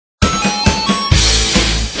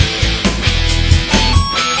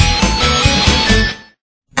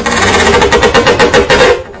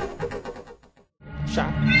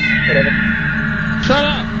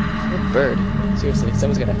seriously,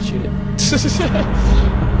 someone's gonna have to shoot it.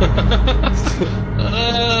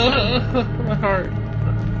 My heart.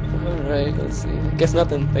 Alright, let's see. Guess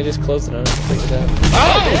nothing. They just closed it on us. Figure it out.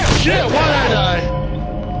 Oh, shit! Why did I die?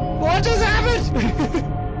 What just happened?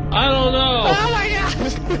 I don't know. Oh my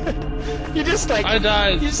god! You just like... I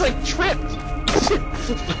died. You just like tripped.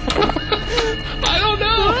 I don't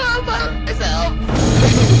know. Myself.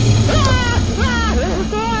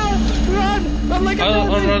 Run! I'm like a I don't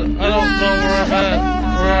know where I'm at.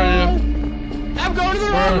 Where are you? I'm going to the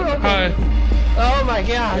wrong. Hi. Oh my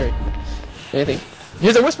god. Anything?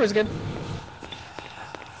 Here's the whispers again.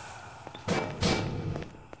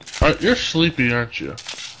 You're sleepy, aren't you?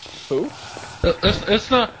 Who? It's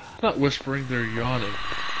not whispering. They're yawning.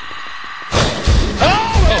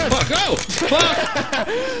 Oh fuck! Oh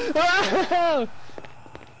fuck!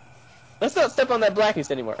 Let's not step on that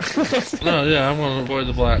blackies anymore. No, yeah, I'm gonna avoid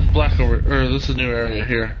the black. Black over. This is a new area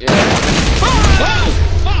here. Yeah. Oh!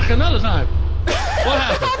 Fuck! Another time. What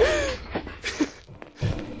happened?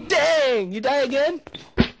 Dang! You die again?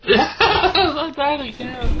 I died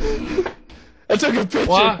again. I took a picture.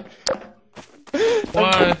 Why?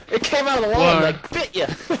 Why? It came out of the wall and like bit you.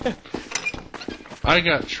 I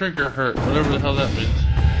got trigger hurt, whatever the hell that means.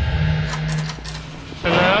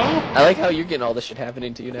 Hello? I like how you're getting all this shit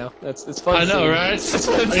happening to you now. It's fun. I know, right?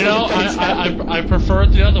 You know, I prefer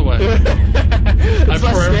it the other way. I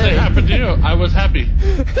prefer everything happened to you. I was happy.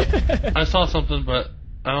 I saw something, but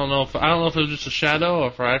I don't know if it was just a shadow or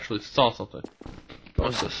if I actually saw something.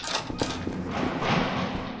 What's this?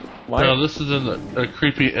 Why? No, this is in the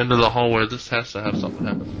creepy end of the hallway. This has to have something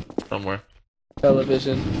happen somewhere.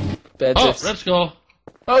 Television. Bed. Oh, Red Skull.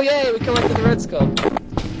 Oh yay! We collected the Red Skull.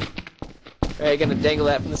 Alright, gonna dangle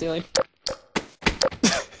that from the ceiling?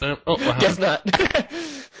 Oh, wow. Guess not.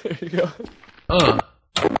 There you go.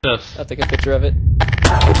 Yes. I'll take a picture of it.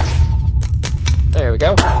 There we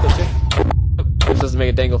go. Picture. We're supposed to make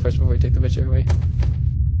a dangle first before we take the picture away.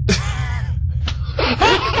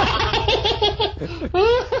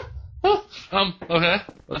 Okay.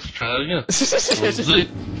 Let's try that again.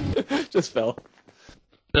 Just fell.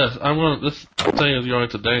 Yes, this thing is going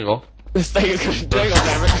to dangle. This thing is going to dangle,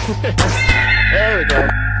 damn it. There we go.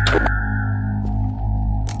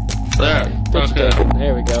 There. Okay.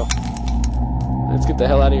 There we go. Let's get the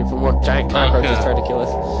hell out of here before more giant cockroaches try to kill us.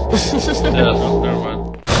 Yeah, never mind.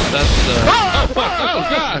 That's oh fuck! Oh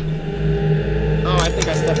god! Oh, I think I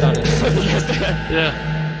stepped on it. Yeah.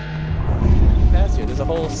 Past you, there's a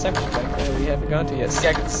whole section back there we haven't gone to yet. See,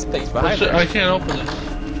 I can space behind it. I can't open it.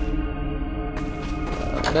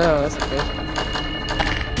 No, that's okay.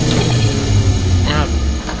 What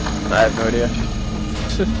happened? I have no idea.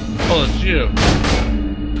 Oh, it's you.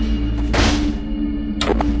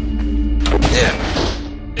 Yeah.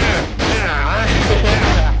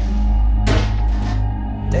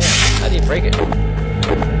 Damn, how do you break it?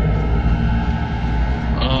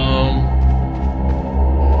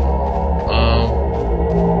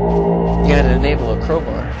 You gotta enable a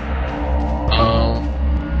crowbar.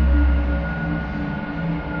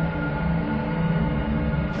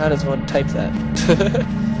 How does one type that?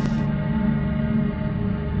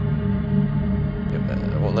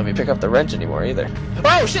 It won't let me pick up the wrench anymore either.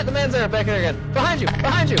 Oh shit, the man's there, back there again. Behind you,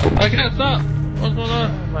 behind you! I can't stop. What's going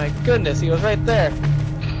on? Oh my goodness, he was right there.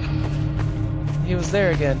 He was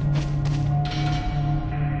there again.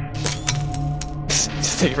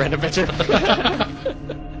 Just take a random picture.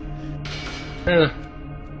 Here.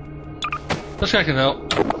 This guy can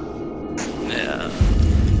help. Yeah.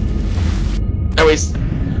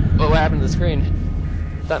 Oh, what happened to the screen?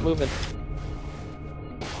 It's not moving.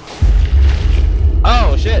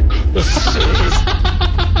 Oh shit! Jeez.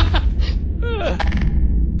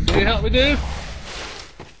 Can you help me, dude?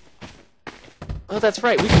 Oh, that's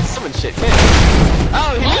right. We can summon shit, can't we?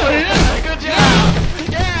 Oh, yeah! Good job!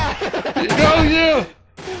 Yeah! Go you!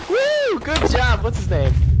 Woo! Good job. What's his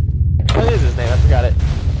name? What is his name? I forgot it.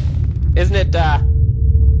 Isn't it?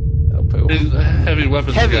 Oh, poo. He's a heavy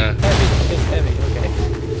weapons Heavy. guy. Heavy. It's heavy. Okay.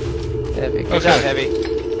 Heavy. Good job, Heavy.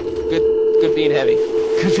 Good being heavy.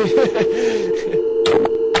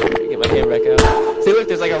 Get my camera back out. See, look,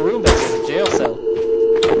 there's like a room back there, a jail cell.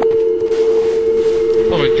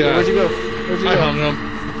 Oh my god. Where'd you go? Where'd you I go? hung him.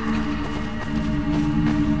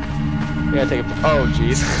 We gotta take a. Oh,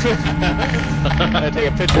 jeez. I gotta take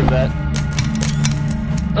a picture of that.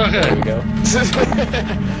 Okay. There we go.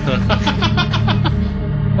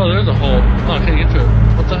 Oh, there's a hole. Oh, I can't get to it.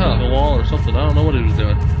 What the hell? A wall or something? I don't know what he was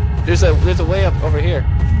doing. There's a way up over here.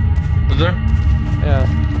 Is there? Yeah.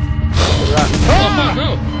 Oh, fuck, no!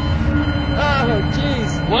 Oh,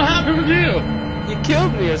 jeez. What happened to you? You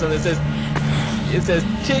killed me or something. It says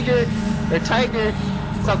Tigger or tiger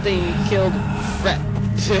something killed Wret.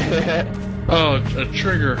 Oh, a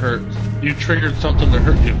trigger hurt. You triggered something to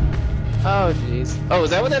hurt you. Oh jeez. Oh, is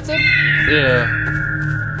that what that said? Yeah.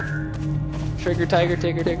 Trigger tiger,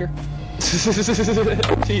 tigger.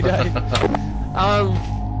 He died.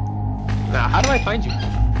 Now how do I find you?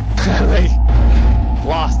 Like,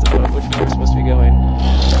 lost about which way we're supposed to be going.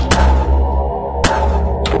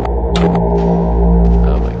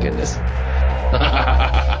 Oh my goodness.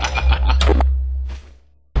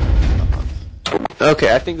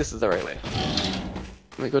 Okay, I think this is the right way.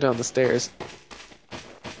 Let me go down the stairs.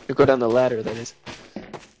 You go down the ladder, that is.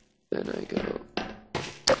 Then I go...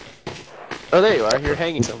 Oh, there you are. You're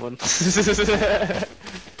hanging someone.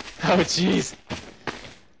 Oh, jeez.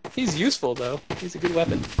 He's useful, though. He's a good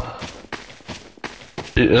weapon.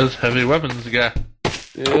 He is heavy weapons guy.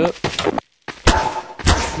 Yep.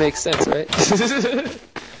 Makes sense, right?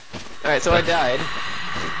 Alright, so I died.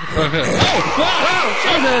 Okay.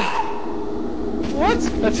 Oh! What?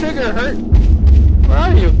 A trigger hurt? Where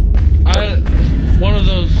are you? One of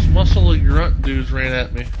those muscly grunt dudes ran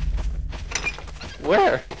at me.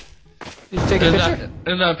 Where? Did you take a picture?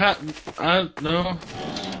 In that no.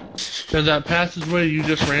 In that passageway you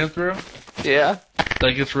just ran through? Yeah.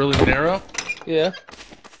 That gets really narrow? Yeah.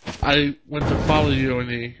 I went to follow you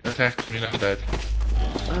and he attacked me and I died.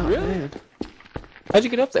 Oh, really? Man. How'd you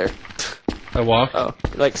get up there? I walked. Oh,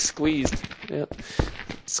 like squeezed. Yep.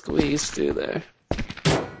 Squeezed through there.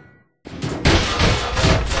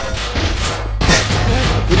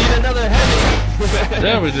 We need another heavy!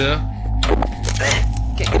 Yeah, we do.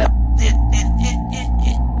 Can't get up.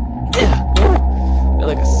 Feel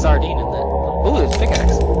like a sardine in that. Ooh, there's a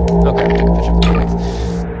pickaxe. Okay, I took a picture of the pickaxe.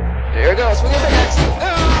 There we go, swing a pickaxe!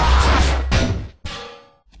 Ah!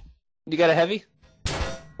 You got a heavy?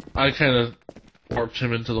 I kind of warped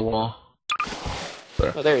him into the wall.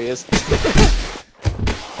 There. Oh, there he is.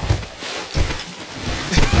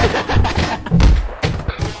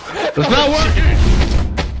 It's not working!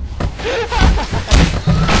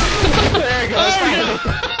 There it goes.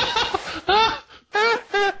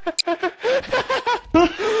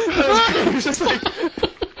 He was just like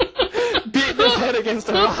beating his head against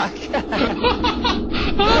a rock.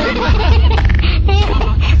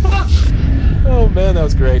 Oh man, that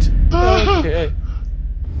was great. Okay.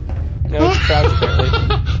 Now it's crouched apparently.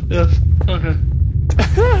 Yes, okay.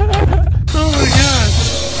 Oh my god.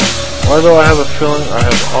 Why do I have a feeling I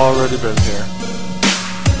have already been here?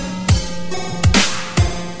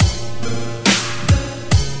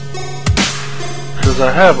 Because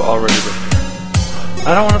I have already been here.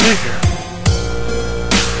 I don't want to be here.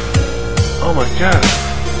 Oh my god.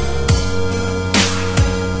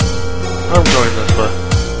 I'm going this way.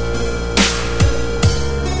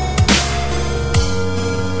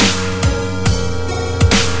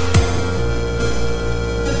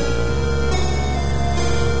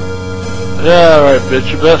 Yeah, alright, bitch,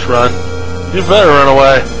 you best run. You better run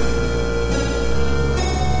away.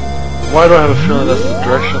 Why do I have a feeling that's the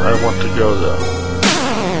direction I want to go, though?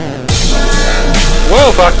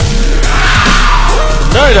 Whoa, fuck!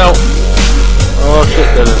 No, you don't! Oh, shit,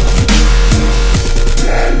 that is.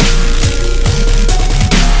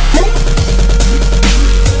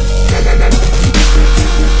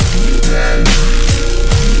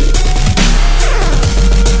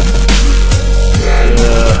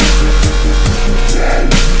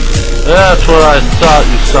 That's where I thought,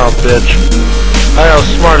 you son of a bitch. I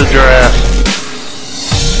outsmarted your ass.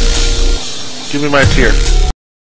 Give me my tear.